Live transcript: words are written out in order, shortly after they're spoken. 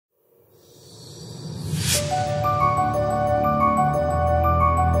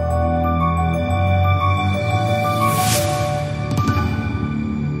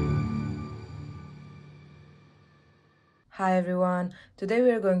Today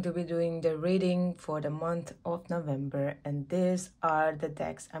we are going to be doing the reading for the month of November, and these are the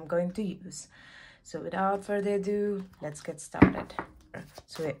decks I'm going to use. So without further ado, let's get started.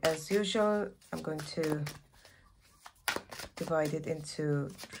 So as usual, I'm going to divide it into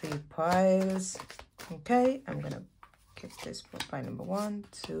 3 piles. Okay, I'm gonna keep this for pile number 1,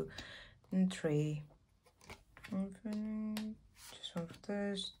 2, and 3. Just one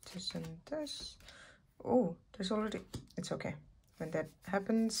for this and this. Oh, there's already, it's okay. When that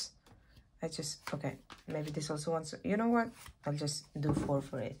happens, okay, maybe this also wants, you know what? I'll just do 4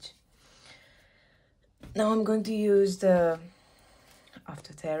 for each. Now I'm going to use the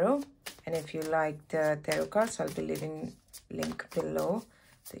After Tarot, and if you like the tarot cards, I'll be leaving link below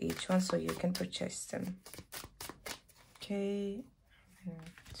to each one so you can purchase them. Okay,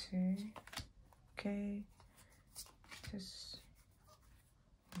 2, okay, this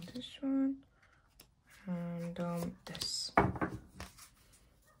one, and this.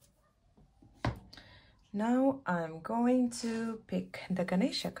 Now I'm going to pick the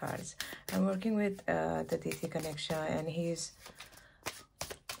Ganesha cards. I'm working with the Metey Ganesha, and he's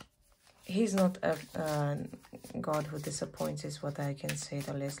not a god who disappoints, is what I can say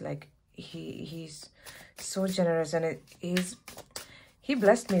the least. Like he's so generous, and he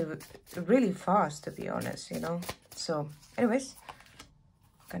blessed me really fast, to be honest, you know. So anyways,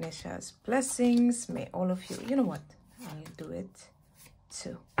 Ganesha's blessings, may all of you, you know what, I'll do it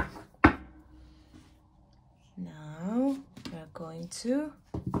too. Now we're going to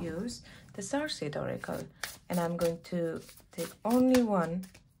use the Starseed Oracle, and I'm going to take only one.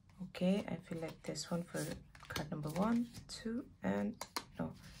 Okay, I feel like this one for card number 1, 2, and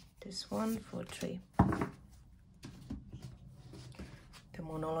no, this one for 3. The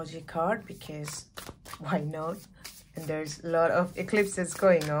Moonology card, because why not? And there's a lot of eclipses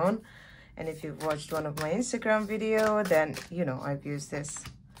going on, and if you've watched one of my Instagram video, then you know I've used this.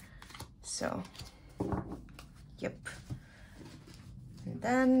 So yep. And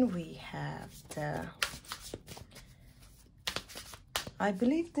then we have the, I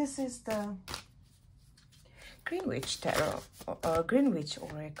believe this is the Greenwich Tarot or Greenwich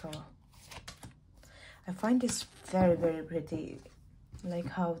Oracle. I find this very, very pretty, like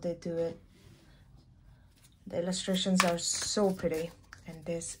how they do it. The illustrations are so pretty. And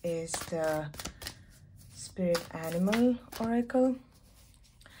this is the Spirit Animal Oracle.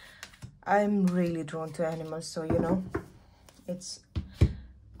 I'm really drawn to animals, so you know, it's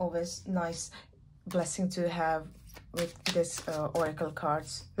always nice blessing to have with this oracle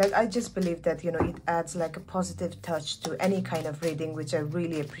cards. Like, I just believe that, you know, it adds like a positive touch to any kind of reading, which I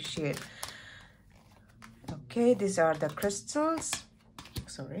really appreciate. Okay, these are the crystals.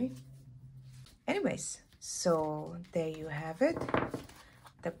 Sorry. Anyways, so there you have it.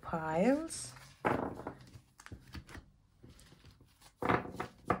 The piles.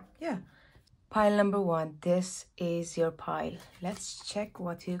 Yeah. Pile number 1, this is your pile. Let's check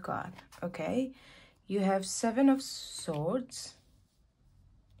what you got. Okay, you have 7 of Swords.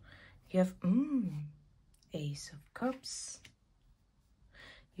 You have Ace of Cups.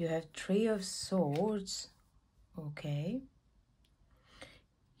 You have 3 of Swords. Okay.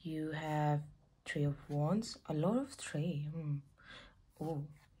 You have 3 of Wands. A lot of 3. Oh,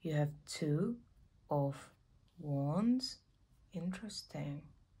 you have 2 of Wands. Interesting.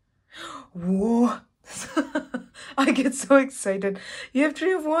 Whoa. I get so excited. You have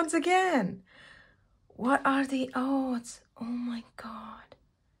 3 of Wands again. What are the odds? Oh my god,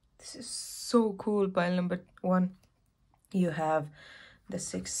 this is so cool. Pile number 1, you have the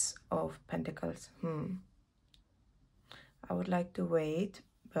 6 of Pentacles. I would like to wait,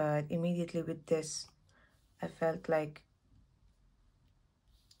 but immediately with this I felt like,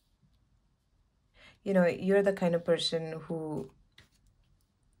 you know, you're the kind of person who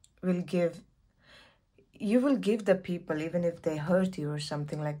will give, you will give the people even if they hurt you or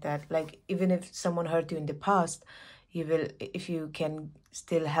something like that. Like, even if someone hurt you in the past, you will, if you can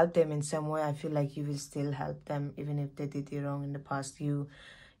still help them in some way, I feel like you will still help them even if they did you wrong in the past. You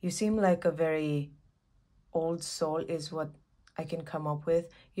seem like a very old soul is what I can come up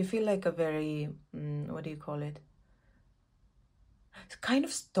with. You feel like a very what do you call it, kind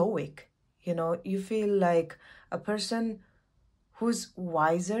of stoic, you know. You feel like a person who's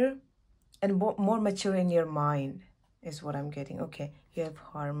wiser and more mature in your mind is what I'm getting. Okay, you have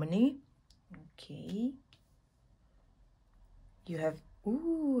Harmony. Okay, you have,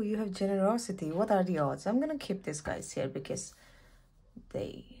 ooh, you have Generosity. What are the odds? I'm gonna keep these guys here because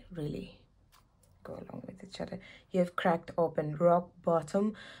they really go along with each other. You have Cracked Open, Rock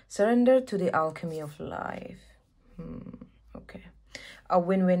Bottom, Surrender to the Alchemy of Life. Okay, a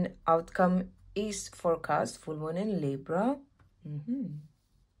win-win outcome is forecast. Full moon in Libra.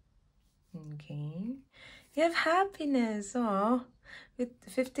 Okay. You have happiness. Oh, with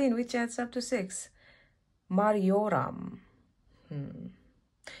 15, which adds up to 6. Marioram.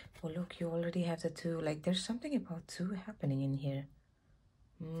 Oh, look, you already have the 2. Like, there's something about 2 happening in here.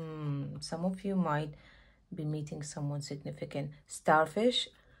 Some of you might be meeting someone significant. Starfish,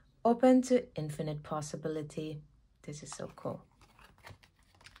 open to infinite possibility. This is so cool.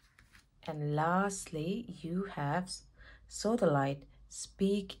 And lastly, you have Sodalite,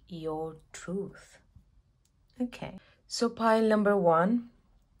 speak your truth. Okay. So pile number 1,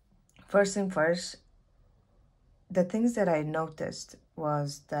 first thing first, the things that I noticed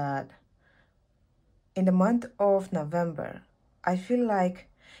was that in the month of November, I feel like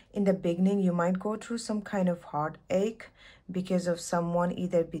in the beginning you might go through some kind of heartache because of someone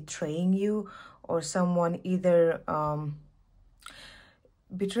either betraying you or someone either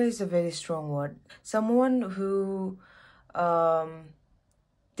betray is a very strong word. Someone who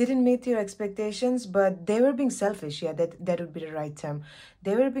didn't meet your expectations, but they were being selfish. Yeah, that would be the right term.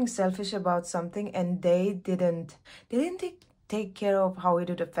 They were being selfish about something, and they didn't take care of how it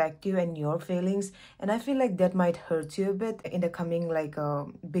would affect you and your feelings. And I feel like that might hurt you a bit in the coming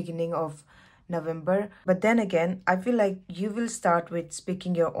beginning of November. But then again, I feel like you will start with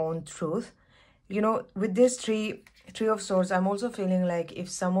speaking your own truth. You know, with this three of swords, I'm also feeling like if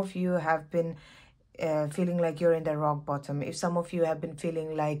some of you have been feeling like you're in the rock bottom, if some of you have been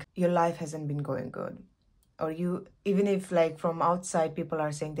feeling like your life hasn't been going good, or you, even if like from outside people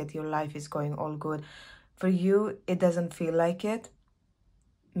are saying that your life is going all good, for you it doesn't feel like it.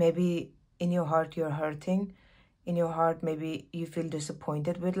 Maybe in your heart you're hurting. In your heart maybe you feel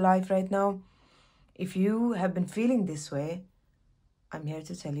disappointed with life right now. If you have been feeling this way, I'm here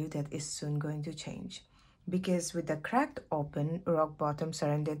to tell you that it's soon going to change. Because with the cracked open, rock bottom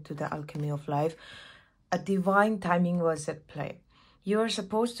surrendered to the alchemy of life, a divine timing was at play. You are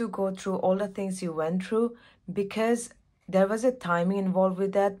supposed to go through all the things you went through because there was a timing involved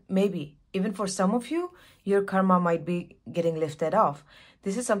with that. Maybe even for some of you, your karma might be getting lifted off.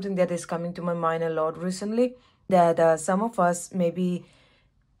 This is something that is coming to my mind a lot recently, that some of us maybe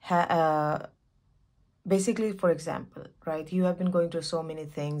basically, for example, right, you have been going through so many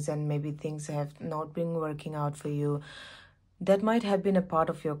things and maybe things have not been working out for you. That might have been a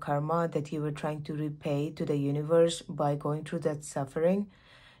part of your karma that you were trying to repay to the universe by going through that suffering.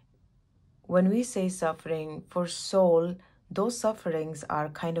 When we say suffering, for soul, those sufferings are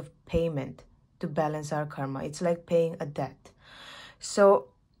kind of payment to balance our karma. It's like paying a debt. So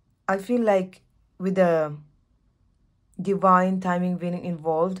I feel like with the divine timing being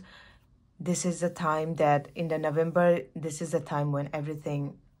involved, this is the time that in the November, this is the time when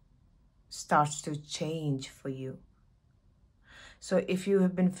everything starts to change for you. So if you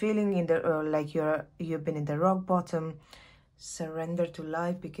have been feeling in the like you've been in the rock bottom, surrender to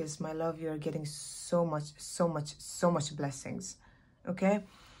life, because my love, you're getting so much blessings. Okay,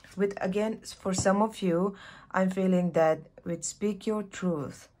 with again, for some of you, I'm feeling that with speak your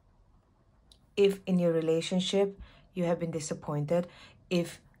truth. If in your relationship you have been disappointed,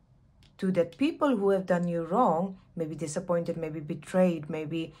 if to the people who have done you wrong, maybe disappointed, maybe betrayed,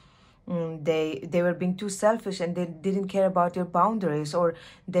 maybe they were being too selfish and they didn't care about your boundaries, or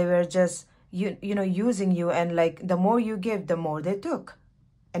they were just you know using you, and like the more you give, the more they took.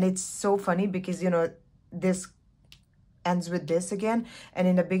 And it's so funny because this ends with this again. And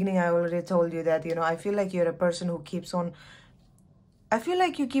in the beginning I already told you that I feel like you're a person who keeps on, I feel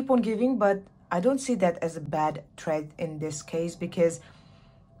like you keep on giving, but I don't see that as a bad trait in this case, because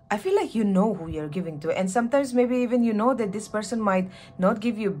I feel like you know who you're giving to. And sometimes maybe even that this person might not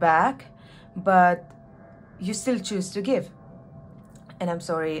give you back, but you still choose to give. And I'm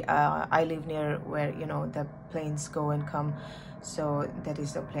sorry, I live near where, the planes go and come. So that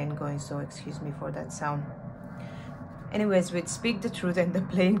is the plane going. So excuse me for that sound. Anyways, with speak the truth and the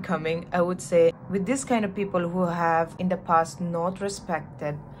plane coming, I would say with this kind of people who have in the past not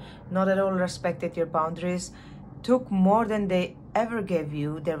at all respected your boundaries, took more than they ever gave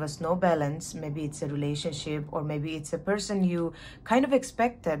you, there was no balance. Maybe it's a relationship, or maybe it's a person you kind of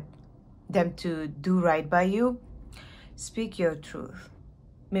expected them to do right by you. Speak your truth.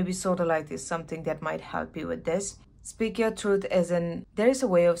 Maybe Sodalite is something that might help you with this. Speak your truth as in, there is a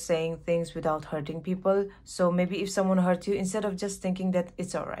way of saying things without hurting people. So maybe if someone hurt you, instead of just thinking that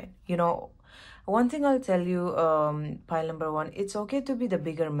it's all right, one thing I'll tell you, pile number 1, it's okay to be the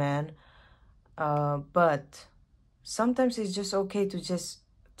bigger man, but sometimes it's just okay to just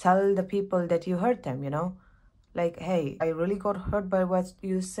tell the people that you hurt them, like, hey, I really got hurt by what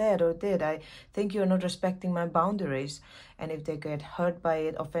you said or did. I think you're not respecting my boundaries. And if they get hurt by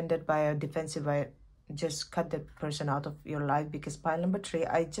it, offended by it, defensive by it, just cut that person out of your life. Because pile number 3,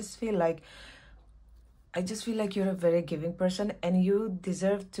 I just feel like you're a very giving person, and you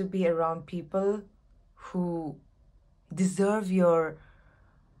deserve to be around people who deserve your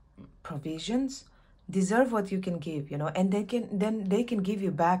provisions, deserve what you can give, and they can give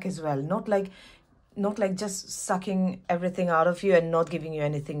you back as well. Not like just sucking everything out of you and not giving you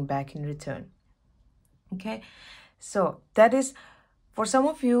anything back in return. Okay, so that is for some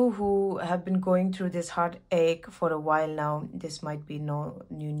of you who have been going through this heartache for a while now. This might be no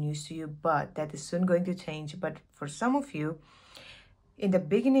new news to you, but that is soon going to change. But for some of you, in the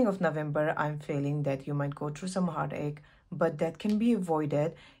beginning of November, I'm feeling that you might go through some heartache, but that can be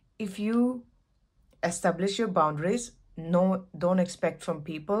avoided if you establish your boundaries. No, don't expect from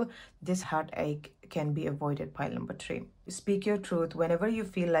people. This heartache can be avoided. Pile number 3, speak your truth. Whenever you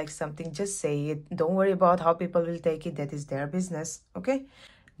feel like something, just say it. Don't worry about how people will take it. That is their business. Okay,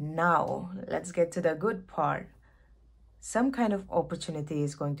 now let's get to the good part. Some kind of opportunity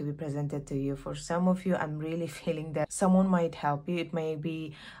is going to be presented to you. For some of you, I'm really feeling that someone might help you. It may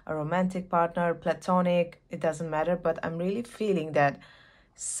be a romantic partner, platonic, it doesn't matter, but I'm really feeling that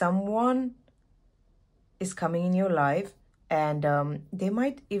someone is coming in your life, and they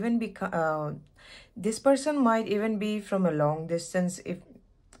might even be this person might even be from a long distance. If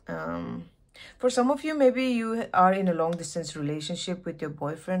for some of you, maybe you are in a long distance relationship with your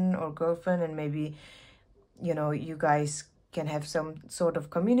boyfriend or girlfriend, and maybe you guys can have some sort of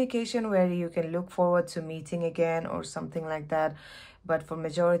communication where you can look forward to meeting again or something like that. But for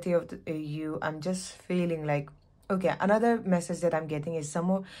majority of you, I'm just feeling like, okay, another message that I'm getting is some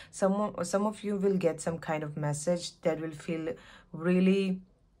of you will get some kind of message that will feel really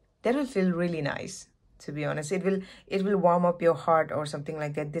nice. To be honest, it will warm up your heart or something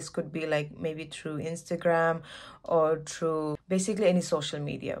like that. This could be like maybe through Instagram or through basically any social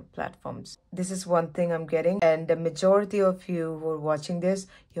media platforms. This is one thing I'm getting, and the majority of you who are watching this,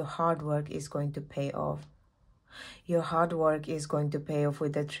 your hard work is going to pay off. Your hard work is going to pay off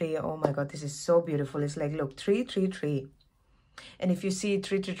with the 3. Oh my god, this is so beautiful. It's like, look, 3 3 3. And if you see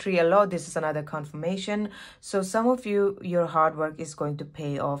 3 3 3 a lot, this is another confirmation. So some of you, your hard work is going to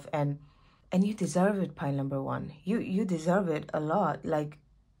pay off, and you deserve it. Pile number 1, you deserve it a lot. Like,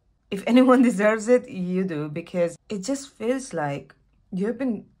 if anyone deserves it, you do, because it just feels like you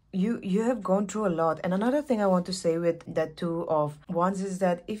have gone through a lot. And another thing I want to say with that 2 of Wands is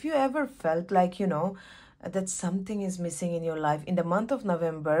that if you ever felt like that something is missing in your life in the month of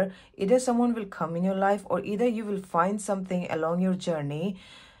November, either someone will come in your life, or either you will find something along your journey.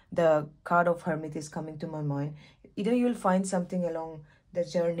 The card of Hermit is coming to my mind. Either you will find something along the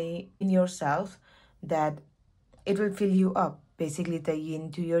journey in yourself that it will fill you up. Basically, the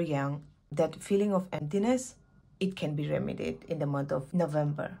yin to your yang, that feeling of emptiness, it can be remedied in the month of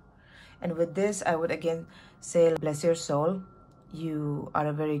November. And with this, I would again say, bless your soul. You are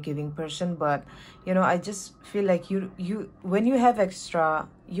a very giving person, but I just feel like you when you have extra,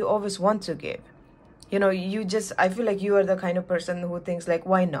 you always want to give. I feel like you are the kind of person who thinks like,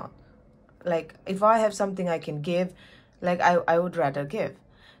 why not? Like, if I have something I can give, like I would rather give.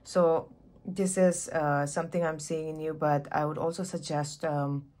 So this is something I'm seeing in you. But I would also suggest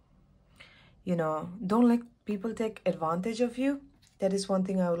don't let people take advantage of you. That is one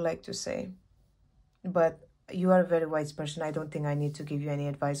thing I would like to say. But you are a very wise person. I don't think I need to give you any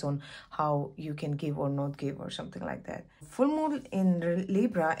advice on how you can give or not give or something like that. Full moon in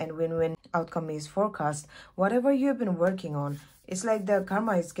Libra and win-win outcome is forecast. Whatever you have been working on, it's like the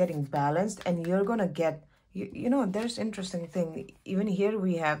karma is getting balanced, and you're gonna get, there's interesting thing. Even here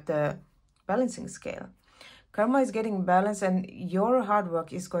we have the balancing scale. Karma is getting balanced, and your hard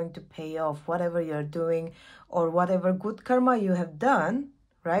work is going to pay off. Whatever you're doing, or whatever good karma you have done,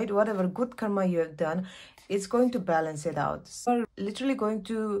 right? Whatever good karma you have done, it's going to balance it out. So you're literally going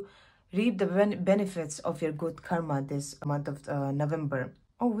to reap the benefits of your good karma this month of November.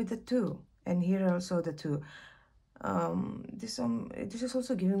 Oh, with the 2. And here also the 2. This is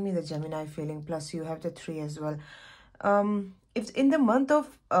also giving me the Gemini feeling. Plus you have the 3 as well. If in the month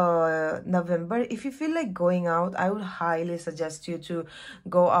of November, if you feel like going out, I would highly suggest you to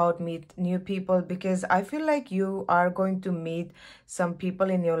go out, meet new people, because I feel like you are going to meet some people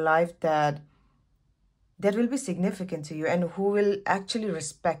in your life that will be significant to you, and who will actually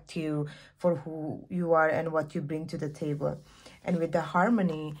respect you for who you are and what you bring to the table. And with the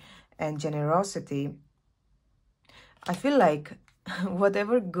harmony and generosity, I feel like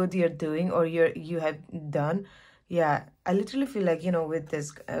whatever good you're doing or you have done, yeah, I literally feel like, with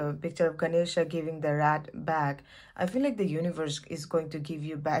this picture of Ganesha giving the rat back, I feel like the universe is going to give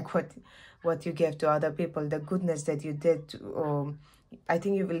you back what you gave to other people, the goodness that you did I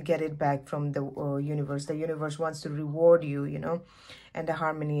think you will get it back from the universe. The universe wants to reward you, you know. And the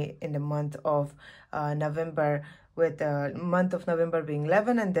harmony in the month of November, with the month of November being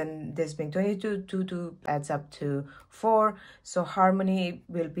 11, and then this being 22, 2 adds up to 4. So harmony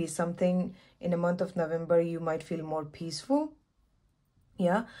will be something in the month of November. You might feel more peaceful.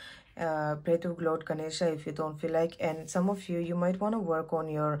 Yeah. Pray to Lord Ganesha if you don't feel like. And some of you, you might want to work on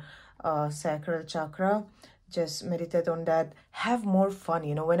your sacral chakra. Just meditate on that. Have more fun.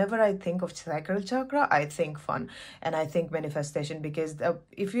 You know, whenever I think of sacral chakra, I think fun and I think manifestation, because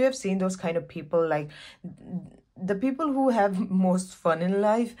if you have seen those kind of people, like the people who have most fun in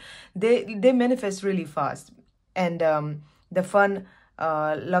life, they manifest really fast. And the fun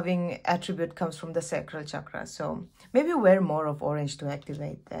loving attribute comes from the sacral chakra. So maybe wear more of orange to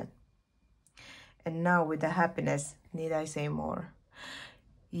activate that. And now with the happiness, need I say more?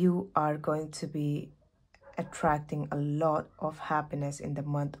 You are going to be attracting a lot of happiness in the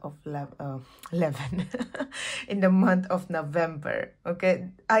month of 11 in the month of November. Okay,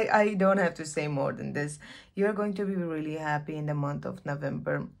 I don't have to say more than this. You're going to be really happy in the month of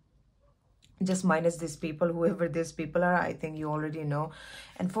November. Just minus these people, whoever these people are, I think you already know.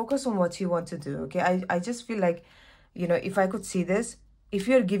 And focus on what you want to do. Okay, I just feel like, you know, if I could see this, if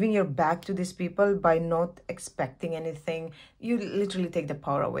you're giving your back to these people by not expecting anything, you literally take the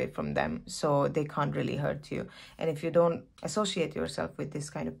power away from them, so they can't really hurt you. And if you don't associate yourself with this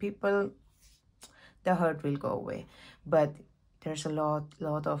kind of people, the hurt will go away. But there's a lot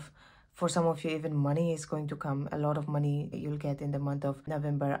of, for some of you, even money is going to come. A lot of money you'll get in the month of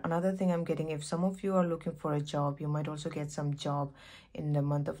November. Another thing I'm getting, if some of you are looking for a job, you might also get some job in the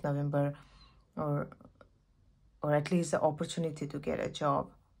month of November, or at least the opportunity to get a job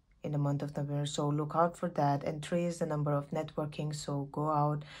in the month of November. So look out for that. And 3 is the number of networking. So go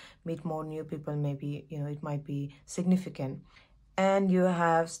out, meet more new people. Maybe, you know, it might be significant. And you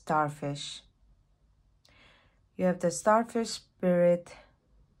have starfish. You have the starfish spirit,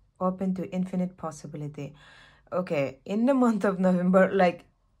 open to infinite possibility. Okay, in the month of November, like,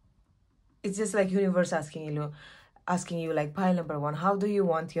 it's just like universe asking you like, pile number 1, how do you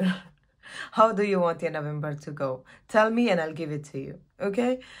want your November to go? Tell me and I'll give it to you.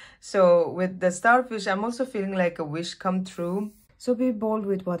 Okay, so with the starfish, I'm also feeling like a wish come true. So be bold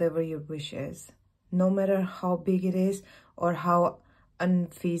with whatever your wish is, no matter how big it is, or how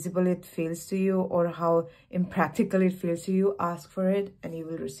unfeasible it feels to you, or how impractical it feels to you. Ask for it and you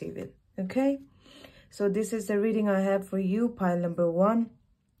will receive it. Okay, so this is the reading I have for you, pile number 1.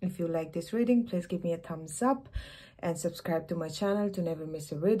 If you like this reading, please give me a thumbs up and subscribe to my channel to never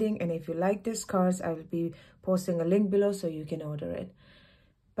miss a reading. And if you like these cards, I will be posting a link below so you can order it.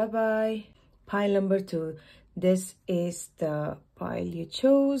 Bye bye. Pile number 2. This is the pile you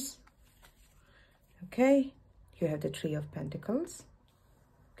chose. Okay, you have the 3 of Pentacles.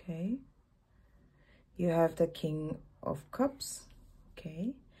 Okay, you have the King of Cups.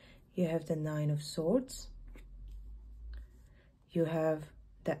 Okay, you have the 9 of Swords. You have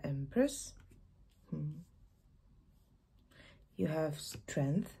the Empress. You have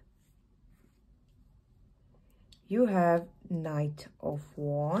Strength. You have Knight of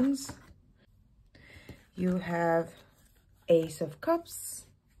Wands. You have Ace of Cups.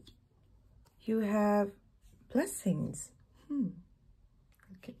 You have Blessings.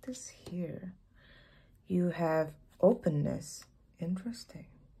 Look at this here. You have Openness. Interesting.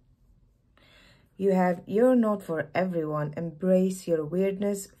 You have You're Not For Everyone. Embrace your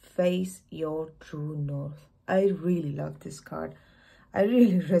weirdness. Face your true north. I really love this card. I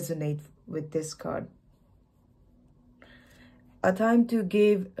really resonate with this card. A time to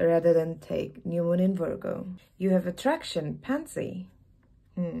give rather than take. New Moon in Virgo. You have Attraction. Pansy.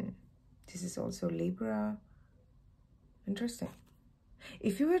 This is also Libra. Interesting.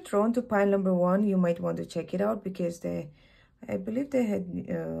 If you were drawn to pile number 1, you might want to check it out, because I believe they had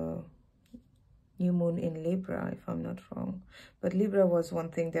New Moon in Libra, if I'm not wrong. But Libra was one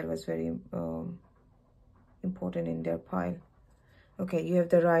thing that was very important in their pile. Okay, you have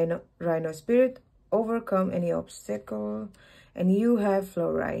the Rhino Spirit. Overcome any obstacle. And you have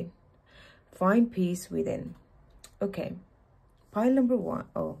Fluoride. Find peace within. Okay, pile number 1.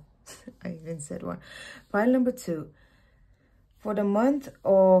 Oh, I even said 1. Pile number 2. For the month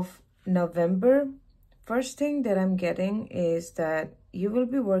of November, first thing that I'm getting is that you will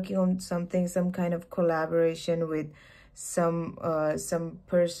be working on something, some kind of collaboration with some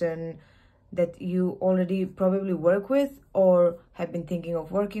person that you already probably work with or have been thinking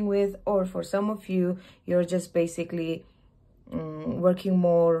of working with. Or for some of you, you're just basically working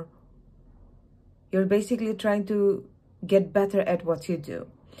more. You're basically trying to get better at what you do,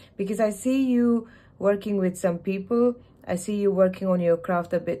 because I see you working with some people. I see you working on your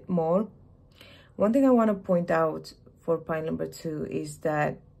craft a bit more. One thing I want to point out for pile number 2 is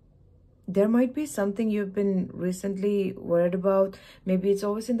that there might be something you've been recently worried about. Maybe it's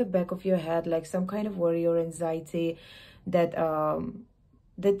always in the back of your head, like some kind of worry or anxiety that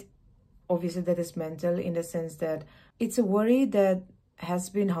that obviously that is mental, in the sense that it's a worry that has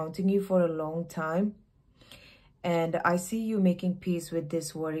been haunting you for a long time. And I see you making peace with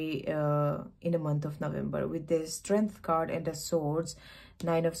this worry in the month of November with the Strength card and the Swords,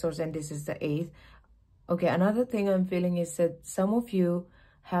 9 of Swords, and this is the 8th. Okay, another thing I'm feeling is that some of you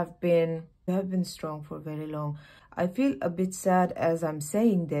have been strong for very long. I feel a bit sad as I'm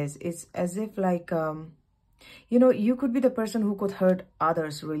saying this. It's as if like you know, you could be the person who could hurt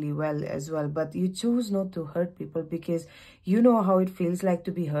others really well as well, but you choose not to hurt people because you know how it feels like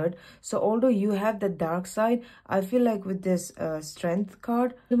to be hurt. So although you have the dark side, I feel like with this Strength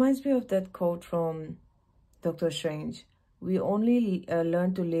card, it reminds me of that quote from Doctor Strange. We only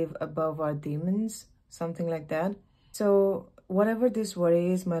learn to live above our demons, something like that. So whatever this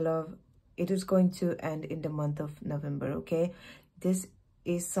worry is, my love, it is going to end in the month of November, okay? This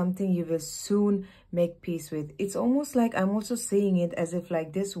is something you will soon make peace with. It's almost like I'm also seeing it as if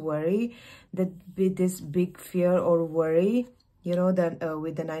like this worry, that with this big fear or worry, you know, that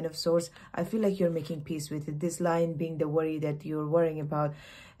with the 9 of Swords, I feel like you're making peace with it. This line being the worry that you're worrying about,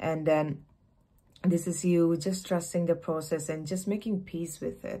 and then this is you just trusting the process and just making peace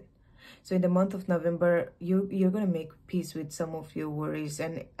with it. So in the month of November, you're going to make peace with some of your worries,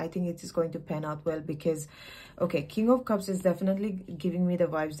 and I think it is going to pan out well because, okay, King of Cups is definitely giving me the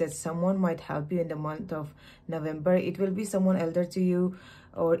vibes that someone might help you in the month of November. It will be someone elder to you,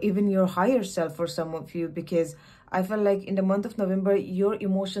 or even your higher self for some of you, because I feel like in the month of November, your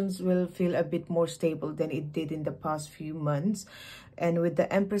emotions will feel a bit more stable than it did in the past few months. And with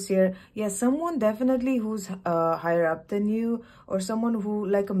the Empress here, yeah, someone definitely who's higher up than you, or someone who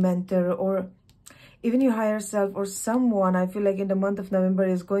like a mentor, or even your higher self, or someone I feel like in the month of November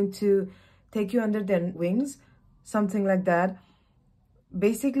is going to take you under their wings, something like that.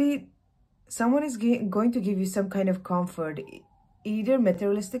 Basically, someone is going to give you some kind of comfort, either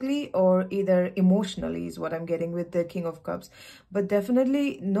materialistically or either emotionally, is what I'm getting with the King of Cups. But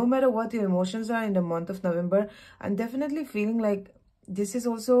definitely, no matter what your emotions are in the month of November, I'm definitely feeling like this is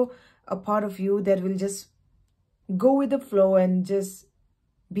also a part of you that will just go with the flow and just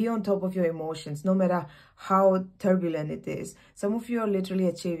be on top of your emotions, no matter how turbulent it is. Some of you are literally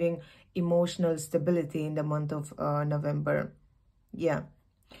achieving emotional stability in the month of November. Yeah.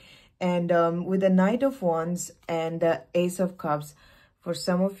 And with the Knight of Wands and the Ace of Cups, for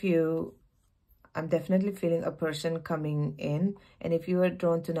some of you, I'm definitely feeling a person coming in. And if you are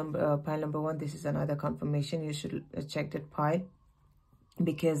drawn to pile number 1, this is another confirmation. You should check that pile,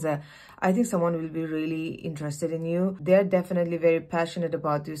 because I think someone will be really interested in you. They're definitely very passionate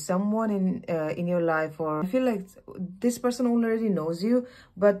about you. Someone in your life, or I feel like this person already knows you,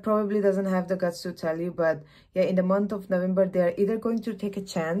 but probably doesn't have the guts to tell you. But yeah, in the month of November, they're either going to take a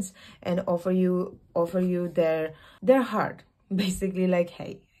chance and offer you their heart, basically like,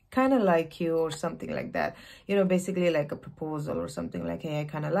 hey, kind of like you, or something like that, you know, basically like a proposal or something like, hey, I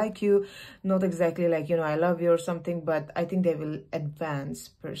kind of like you, not exactly like, you know, I love you or something, but I think they will advance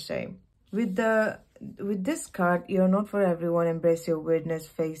per se. With this card, you're not for everyone. Embrace your weirdness,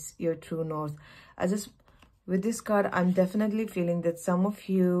 face your true north. With this card, I'm definitely feeling that some of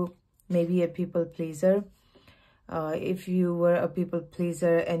you may be a people pleaser. If you were a people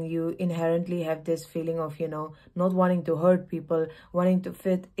pleaser and you inherently have this feeling of, you know, not wanting to hurt people, wanting to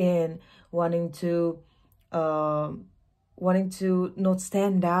fit in, wanting to not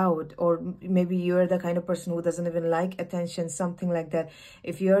stand out, or maybe you're the kind of person who doesn't even like attention, something like that.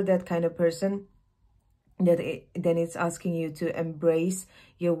 If you're that kind of person, then it's asking you to embrace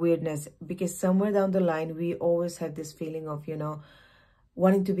your weirdness, because somewhere down the line, we always have this feeling of, you know,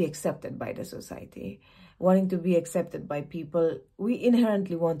 wanting to be accepted by the society, wanting to be accepted by people. We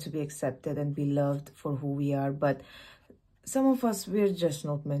inherently want to be accepted and be loved for who we are, but some of us, we're just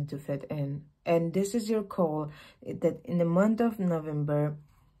not meant to fit in. And this is your call, that in the month of November,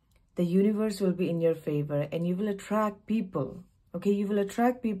 the universe will be in your favor and you will attract people, okay? You will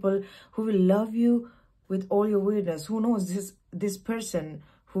attract people who will love you with all your weirdness. Who knows, this person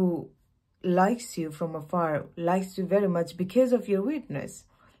who likes you from afar likes you very much because of your weirdness,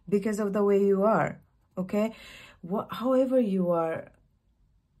 because of the way you are, okay? However you are,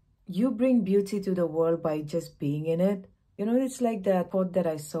 you bring beauty to the world by just being in it. You know, it's like that quote that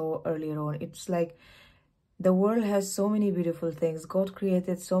I saw earlier on. It's like the world has so many beautiful things. God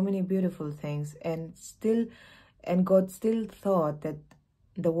created so many beautiful things, and God still thought that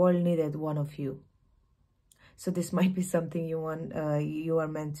the world needed one of you. So this might be something you want, you are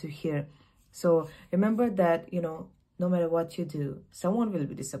meant to hear. So remember that, you know, no matter what you do, someone will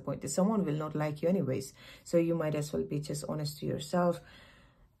be disappointed. Someone will not like you anyways. So you might as well be just honest to yourself,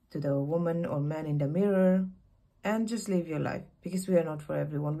 to the woman or man in the mirror, and just live your life, because we are not for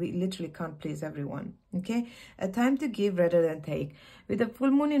everyone. We literally can't please everyone. Okay, a time to give rather than take. With the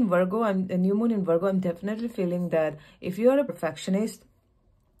full moon in Virgo and a new moon in Virgo, I'm definitely feeling that if you are a perfectionist,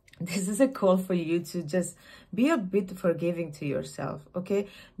 this is a call for you to just be a bit forgiving to yourself. Okay,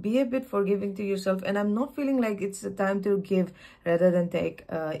 be a bit forgiving to yourself. And I'm not feeling like it's a time to give rather than take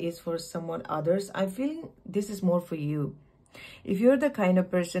is for someone others. I'm feeling this is more for you. If you're the kind of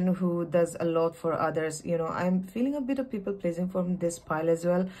person who does a lot for others, you know, I'm feeling a bit of people pleasing from this pile as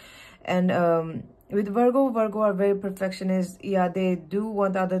well. And with Virgo are very perfectionist. Yeah, they do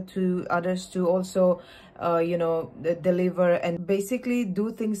want others to also you know, deliver and basically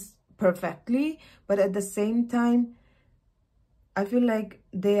do things perfectly. But at the same time, I feel like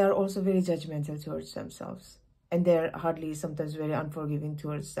they are also very judgmental towards themselves, and they're hardly sometimes very unforgiving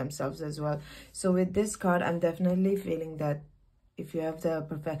towards themselves as well. So with this card, I'm definitely feeling that if you have the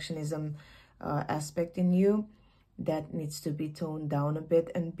perfectionism aspect in you, that needs to be toned down a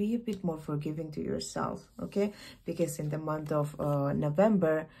bit and be a bit more forgiving to yourself. Okay, because in the month of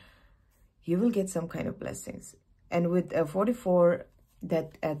November, you will get some kind of blessings. And with 44,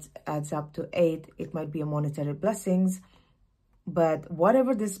 that adds up to 8. It might be a monetary blessings, but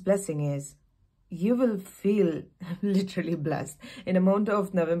whatever this blessing is, you will feel literally blessed. In the month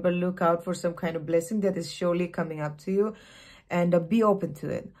of November, look out for some kind of blessing that is surely coming up to you, and be open to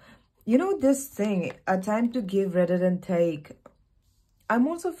it. You know, this thing, a time to give rather than take. I'm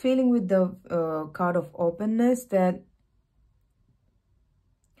also feeling with the card of openness that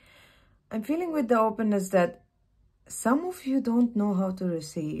some of you don't know how to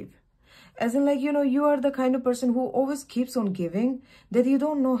receive. As in, like, you know, you are the kind of person who always keeps on giving, that you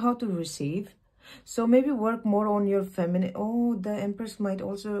don't know how to receive. So maybe work more on your feminine. Oh, the Empress might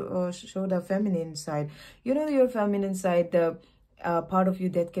also show the feminine side. You know, your feminine side, the part of you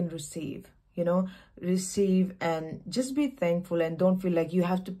that can receive. You know, receive and just be thankful, and don't feel like you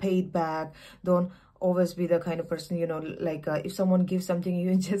have to pay it back. Don't always be the kind of person, you know, like if someone gives something,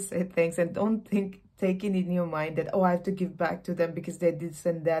 you just say thanks, and don't take it in your mind that, oh, I have to give back to them because they did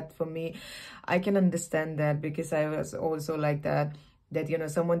send that for me. I can understand that, because I was also like that, you know,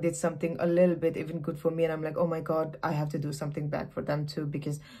 someone did something a little bit even good for me, and I'm like, oh my God, I have to do something back for them too,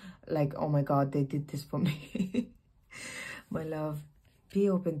 because like, oh my God, they did this for me. My love, be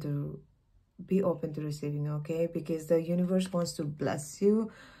open to receiving, okay? Because the universe wants to bless you,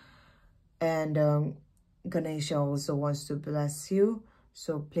 and Ganesha also wants to bless you.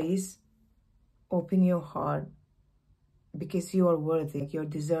 So please open your heart, because you are worthy, you're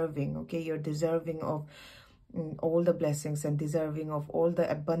deserving, okay? You're deserving of all the blessings, and deserving of all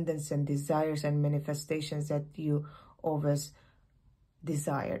the abundance and desires and manifestations that you always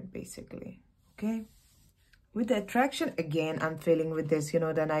desired, basically. Okay, with the attraction, again, I'm feeling with this, you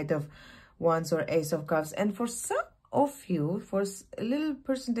know, the Knight of Wands or Ace of Cups. And for some of you, for a little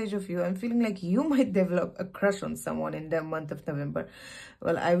percentage of you, I'm feeling like you might develop a crush on someone in the month of November.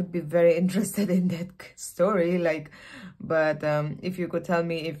 Well, I would be very interested in that story, like, but if you could tell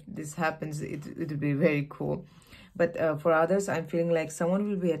me if this happens, it would be very cool. But for others, I'm feeling like someone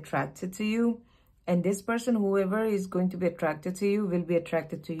will be attracted to you, and this person, whoever is going to be attracted to you, will be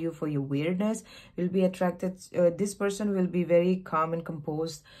attracted to you for your weirdness, will be attracted, this person will be very calm and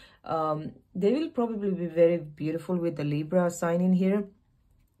composed. They will probably be very beautiful with the Libra sign in here.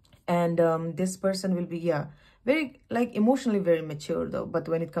 And this person will be, yeah, very, like, emotionally very mature though. But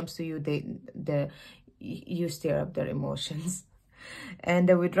when it comes to you, you stir up their emotions.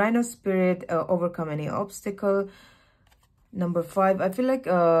 And with Rhino Spirit, overcome any obstacle. Number 5, I feel like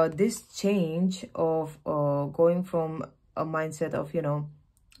this change of going from a mindset of, you know,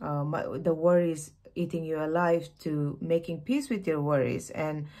 the worries eating you alive, to making peace with your worries,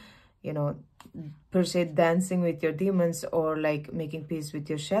 and, you know, per se dancing with your demons, or like making peace with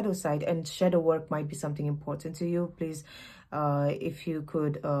your shadow side. And shadow work might be something important to you. Please, if you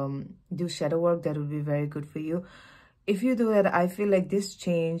could do shadow work, that would be very good for you. If you do that, I feel like this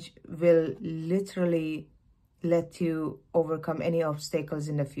change will literally let you overcome any obstacles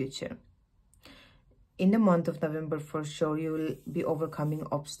in the future. In the month of November, for sure, you will be overcoming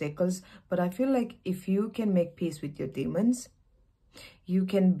obstacles. But I feel like if you can make peace with your demons, you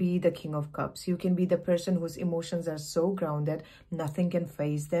can be the King of Cups. You can be the person whose emotions are so grounded, nothing can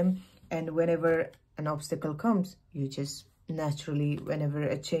faze them. And whenever an obstacle comes, you just naturally, whenever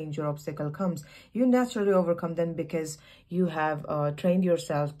a change or obstacle comes, you naturally overcome them, because you have trained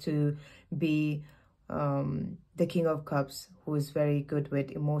yourself to be the King of Cups, who is very good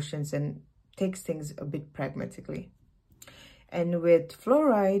with emotions and takes things a bit pragmatically. And with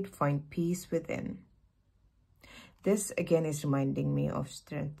fluoride, find peace within. This again is reminding me of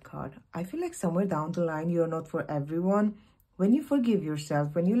Strength card. I feel like somewhere down the line, you're not for everyone. When you forgive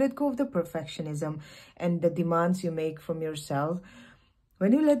yourself, when you let go of the perfectionism and the demands you make from yourself,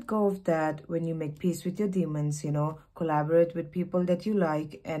 when you let go of that, when you make peace with your demons, you know, collaborate with people that you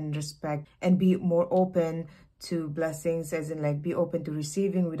like and respect, and be more open to blessings, as in like be open to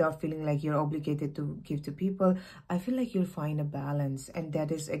receiving without feeling like you're obligated to give to people, I feel like you'll find a balance. And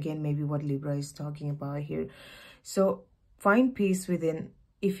that is again maybe what Libra is talking about here. So find peace within.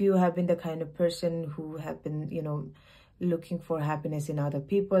 If you have been the kind of person who have been, you know, looking for happiness in other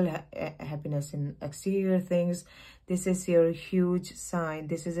people, happiness in exterior things, this is your huge sign.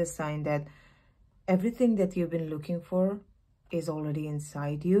 This is a sign that everything that you've been looking for is already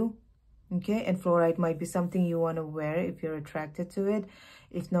inside you. Okay, and fluoride might be something you want to wear if you're attracted to it.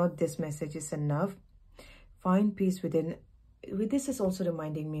 If not, this message is enough. Find peace within. This is also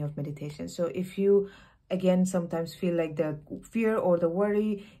reminding me of meditation. So if you again sometimes feel like the fear or the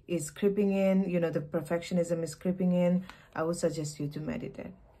worry is creeping in, you know, the perfectionism is creeping in, I would suggest you to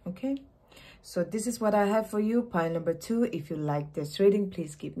meditate. Okay, so this is what I have for you, pile number 2. If you like this reading,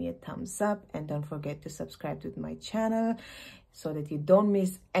 please give me a thumbs up and don't forget to subscribe to my channel so that you don't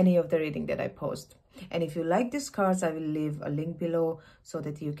miss any of the reading that I post. And if you like these cards, I will leave a link below so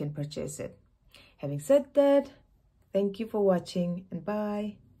that you can purchase it. Having said that, thank you for watching and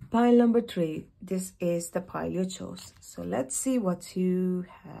bye. Pile number 3, this is the pile you chose. So let's see what you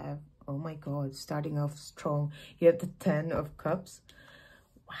have. Oh my God, starting off strong. You have the 10 of Cups.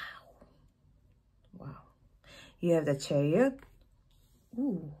 Wow. Wow. You have the Chariot.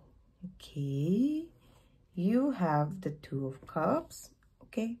 Ooh, okay. You have the 2 of Cups.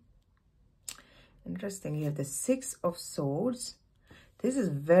 Okay. Interesting. You have the 6 of Swords. This is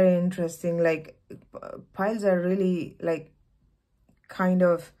very interesting. Like, piles are really like kind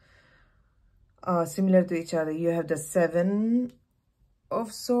of similar to each other. You have the 7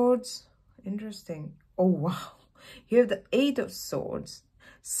 of Swords. Interesting. Oh, wow. You have the 8 of Swords.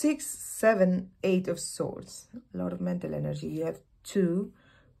 6, 7, 8 of Swords. A lot of mental energy. You have 2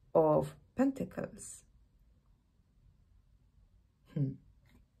 of Pentacles.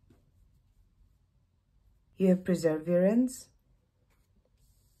 You have Perseverance.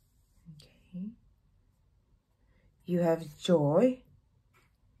 Okay. You have Joy.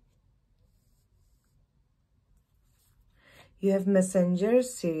 You have Messenger,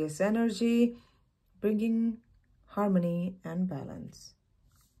 serious energy, bringing harmony and balance.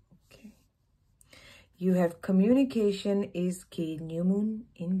 Okay. You have Communication is key, new moon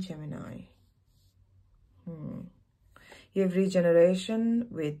in Gemini. You have Regeneration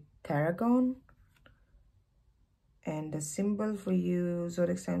with Tarragon. And the symbol for you,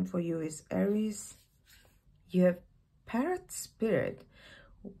 zodiac sign for you is Aries. You have Parrot Spirit.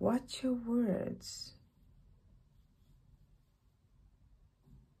 Watch your words.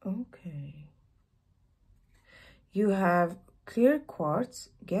 Okay. You have Clear Quartz.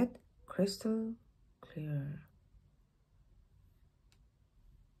 Get crystal clear.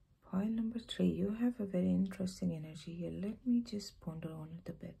 Pile number 3. You have a very interesting energy here. Let me just ponder on it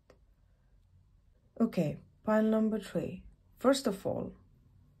a bit. Okay. Pile number 3. First of all,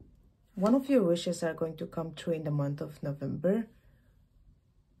 one of your wishes are going to come true in the month of November.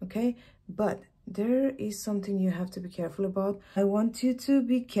 Okay, but there is something you have to be careful about. I want you to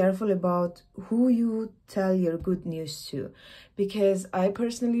be careful about who you tell your good news to, because I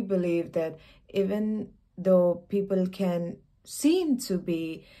personally believe that even though people can seem to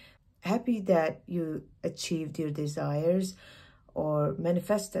be happy that you achieved your desires or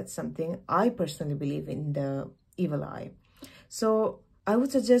manifested something, I personally believe in the evil eye. So I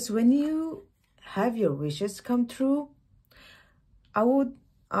would suggest when you have your wishes come true, I would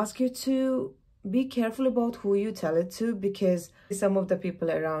ask you to be careful about who you tell it to, because some of the people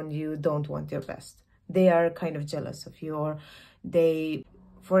around you don't want your best. They are kind of jealous of you, or they,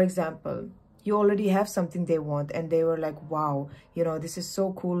 for example, you already have something they want and they were like, wow, you know, this is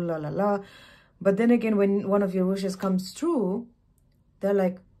so cool, la la la. But then again, when one of your wishes comes true, they're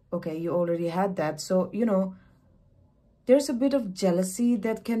like, okay, you already had that. So, you know, there's a bit of jealousy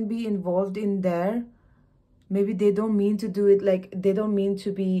that can be involved in there. Maybe they don't mean to do it, like they don't mean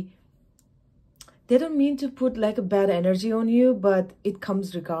to put like a bad energy on you, but it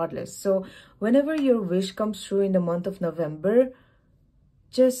comes regardless. So whenever your wish comes true in the month of November,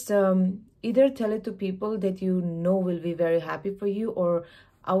 just either tell it to people that you know will be very happy for you, or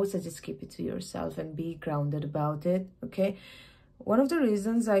I would suggest keep it to yourself and be grounded about it. Okay. One of the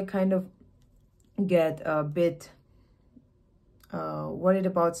reasons I kind of get a bit worried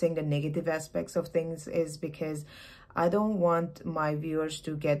about saying the negative aspects of things is because I don't want my viewers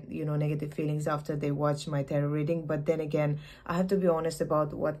to get, you know, negative feelings after they watch my tarot reading. But then again, I have to be honest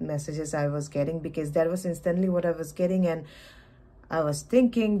about what messages I was getting, because that was instantly what I was getting. And I was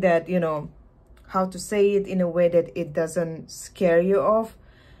thinking that, you know, how to say it in a way that it doesn't scare you off,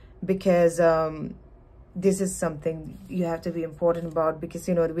 because this is something you have to be important about. Because,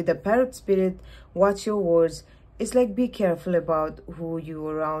 you know, with the parrot spirit, watch your words. It's like, be careful about who you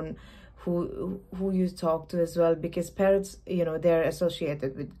around, who you talk to as well, because parrots, you know, they're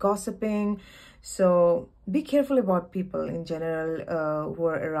associated with gossiping. So be careful about people in general who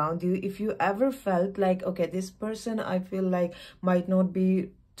are around you. If you ever felt like, okay, this person I feel like might not be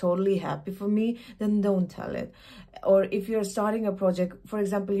totally happy for me, then don't tell it. Or if you're starting a project, for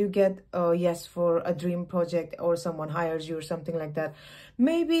example, you get a yes for a dream project, or someone hires you or something like that,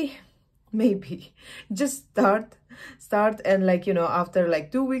 maybe just start and, like, you know, after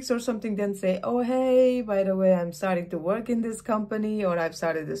like 2 weeks or something, then say, oh hey, by the way, I'm starting to work in this company, or I've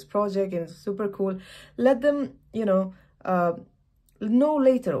started this project and it's super cool. Let them, you know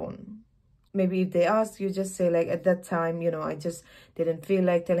later on. Maybe if they ask, you just say, like, at that time, you know, I just didn't feel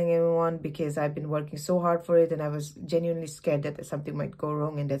like telling anyone because I've been working so hard for it, and I was genuinely scared that something might go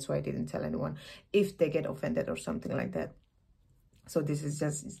wrong, and that's why I didn't tell anyone, if they get offended or something like that. So this is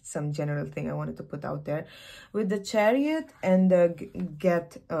just some general thing I wanted to put out there. With the Chariot and the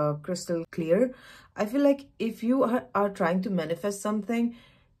get crystal clear, I feel like if you are trying to manifest something,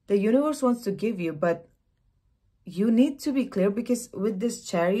 the universe wants to give you, but you need to be clear, because with this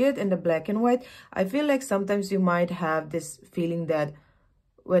Chariot and the black and white, I feel like sometimes you might have this feeling that,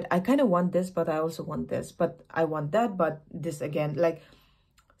 wait, I kind of want this, but I also want this, but I want that, but this again, like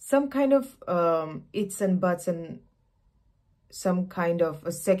some kind of its and buts and some kind of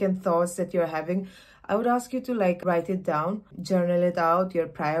a second thoughts that you're having. I would ask you to, like, write it down, journal it out, your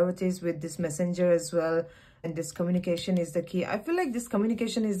priorities with this messenger as well. And this communication is the key. I feel like this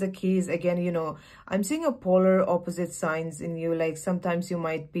communication is the key. Is, again, you know, I'm seeing a polar opposite signs in you. Like, sometimes you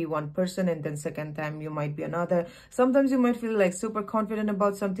might be one person, and then second time you might be another. Sometimes you might feel like super confident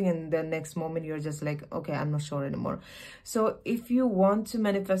about something, and the next moment you're just like, okay, I'm not sure anymore. So if you want to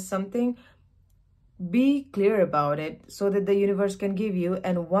manifest something, be clear about it so that the universe can give you.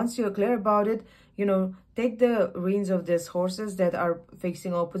 And once you're clear about it, you know, take the reins of these horses that are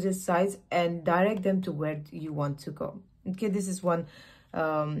facing opposite sides and direct them to where you want to go. Okay, this is one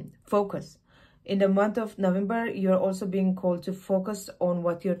focus. In the month of November, you're also being called to focus on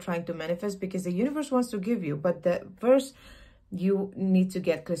what you're trying to manifest, because the universe wants to give you, but the first you need to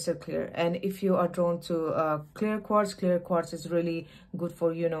get crystal clear. And if you are drawn to clear quartz is really good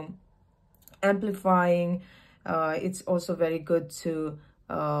for, you know, amplifying. It's also very good to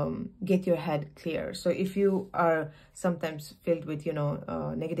get your head clear. So if you are sometimes filled with, you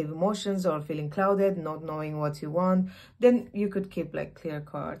know, negative emotions, or feeling clouded, not knowing what you want, then you could keep, like, clear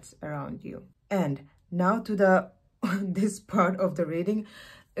cards around you. And now to the this part of the reading.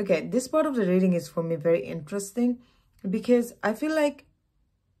 Okay, this part of the reading is for me very interesting, because I feel like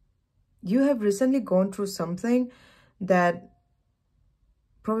you have recently gone through something that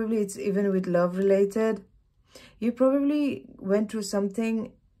probably it's even with love related. You probably went through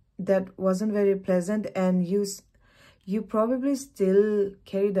something that wasn't very pleasant, and you probably still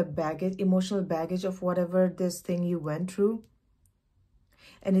carry the baggage, emotional baggage of whatever this thing you went through,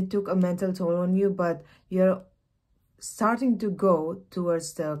 and it took a mental toll on you. But you're starting to go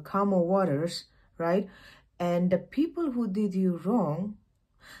towards the calmer waters, right? And the people who did you wrong,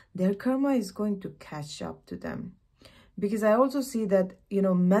 their karma is going to catch up to them. Because I also see that, you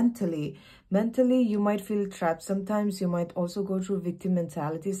know, mentally you might feel trapped sometimes. You might also go through victim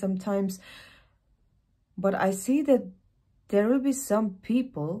mentality sometimes. But I see that there will be some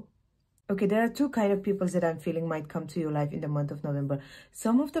people. Okay, there are two kind of people that I'm feeling might come to your life in the month of November.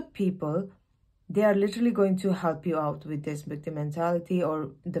 Some of the people, they are literally going to help you out with this victim mentality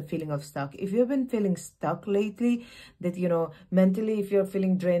or the feeling of stuck. If you've been feeling stuck lately, that, you know, mentally, if you're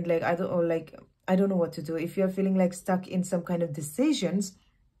feeling drained, like, I don't know what to do. If you're feeling like stuck in some kind of decisions,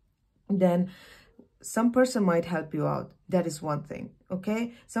 then some person might help you out. That is one thing,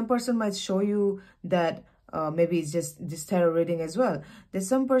 okay? Some person might show you that, maybe it's just this tarot reading as well, that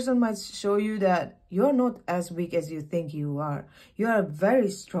some person might show you that you're not as weak as you think you are. You are a very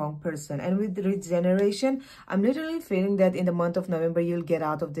strong person. And with regeneration, I'm literally feeling that in the month of November, you'll get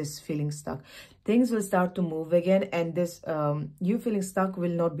out of this feeling stuck. Things will start to move again, and this you feeling stuck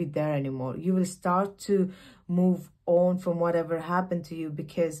will not be there anymore. You will start to move on from whatever happened to you,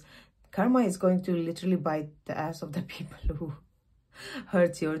 because karma is going to literally bite the ass of the people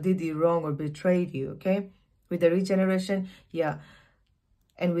hurt you or did you wrong or betrayed you, okay? With the regeneration, yeah.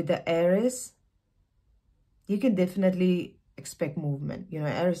 And with the Aries, you can definitely expect movement. You know,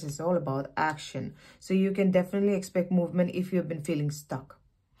 Aries is all about action. So you can definitely expect movement if you've been feeling stuck.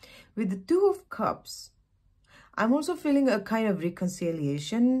 With the Two of Cups, I'm also feeling a kind of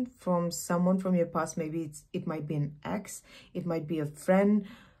reconciliation from someone from your past. Maybe it might be an ex, it might be a friend,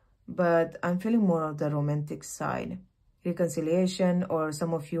 but I'm feeling more of the romantic side. Reconciliation, or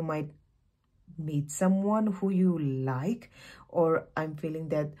some of you might meet someone who you like, or I'm feeling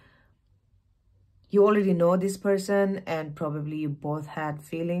that you already know this person and probably you both had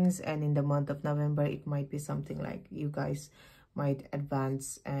feelings, and in the month of November it might be something like you guys might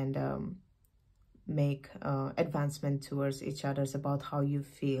advance and make advancement towards each other's about how you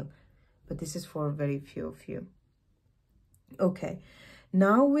feel. But this is for very few of you. Okay,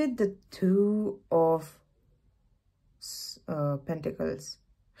 now with the Two of Pentacles.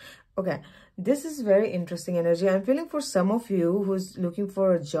 Okay, this is very interesting energy. I'm feeling for some of you who's looking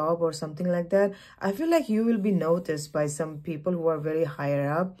for a job or something like that, I feel like you will be noticed by some people who are very higher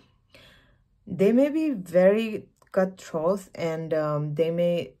up. They may be very cutthroat, and they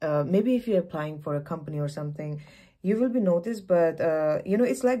may, maybe if you're applying for a company or something, you will be noticed. But, you know,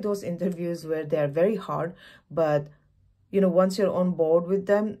 it's like those interviews where they are very hard. But, you know, once you're on board with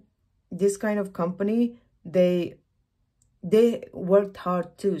them, this kind of company, they worked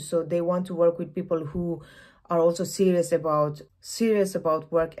hard too. So they want to work with people who are also serious about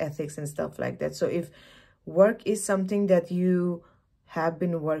work ethics and stuff like that. So if work is something that you have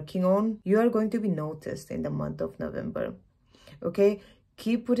been working on, you are going to be noticed in the month of November. Okay,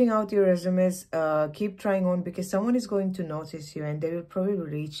 keep putting out your resumes, keep trying on, because someone is going to notice you and they will probably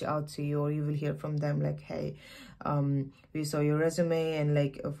reach out to you, or you will hear from them like, hey, we saw your resume, and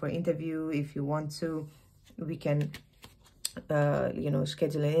like for interview, if you want to, we can you know,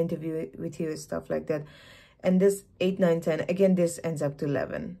 schedule an interview with you, stuff like that. And this 8, 9, 10, again, this ends up to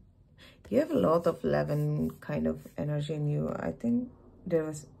 11. You have a lot of 11 kind of energy in you. I think there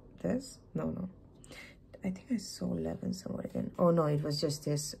was this. No. I think I saw 11 somewhere again. Oh, no, it was just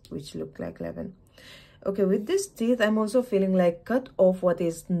this, which looked like 11. Okay, with this teeth, I'm also feeling like cut off what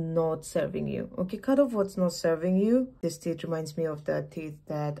is not serving you. Okay, cut off what's not serving you. This teeth reminds me of the teeth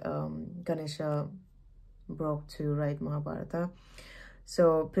that Ganesha broke to write Mahabharata.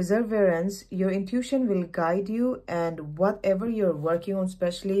 So perseverance, your intuition will guide you, and whatever you're working on,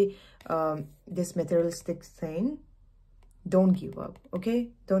 especially this materialistic thing, don't give up.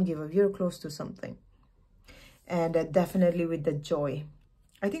 Okay, don't give up. You're close to something. And definitely with the joy,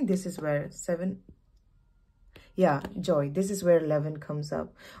 I think this is where 7, yeah, joy, this is where 11 comes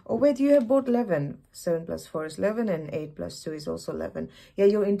up. Oh wait, you have both 11. 7 plus 4 is 11, and 8 plus 2 is also 11. Yeah,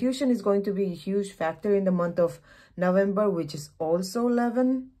 your intuition is going to be a huge factor in the month of November, which is also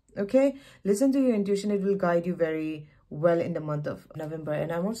 11. Okay, listen to your intuition. It will guide you very well in the month of November.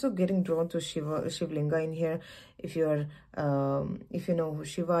 And I'm also getting drawn to Shivlinga in here. If you're if you know who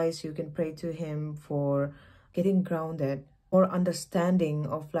Shiva is, you can pray to him for getting grounded or understanding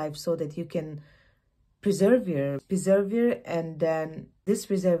of life, so that you can persevere, and then this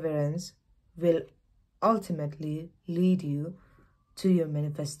perseverance will ultimately lead you to your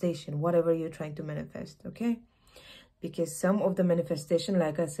manifestation, whatever you're trying to manifest. Okay, because some of the manifestation,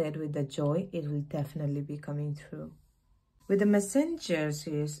 like I said, with the joy, it will definitely be coming through. With the Messenger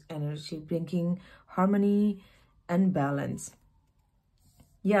series energy, bringing harmony and balance.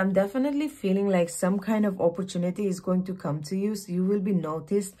 Yeah, I'm definitely feeling like some kind of opportunity is going to come to you. So you will be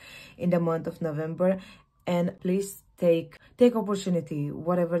noticed in the month of November. And please take opportunity,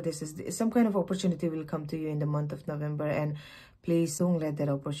 whatever this is. Some kind of opportunity will come to you in the month of November. And please don't let that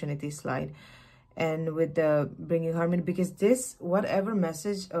opportunity slide. And with the bringing harmony, because this, whatever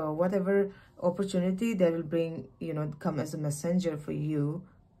message, whatever opportunity that will bring, you know, come as a messenger for you,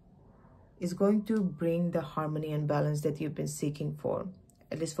 is going to bring the harmony and balance that you've been seeking for,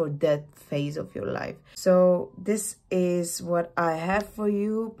 at least for that phase of your life. So this is what I have for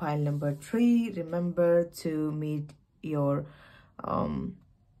you. Pile number 3. Remember to meet your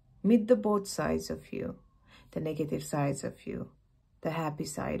meet the both sides of you, the negative sides of you, the happy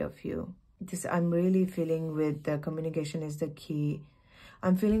side of you. This, I'm really feeling with the communication is the key.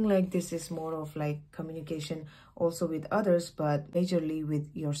 I'm feeling like this is more of like communication also with others, but majorly with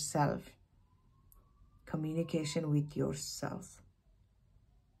yourself. Communication with yourself.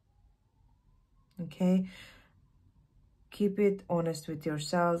 Okay, keep it honest with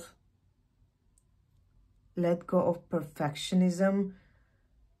yourself. Let go of perfectionism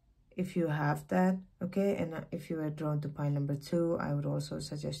if you have that. Okay, and if you are drawn to pile number 2, I would also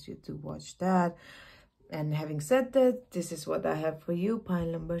suggest you to watch that. And having said that, this is what I have for you, pile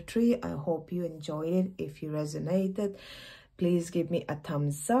number 3. I hope you enjoyed it. If you resonated, please give me a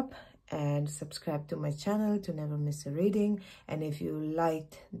thumbs up and subscribe to my channel to never miss a reading. And if you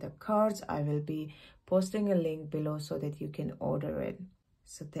liked the cards, I will be posting a link below so that you can order it.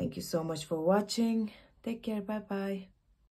 So thank you so much for watching. Take care. Bye bye.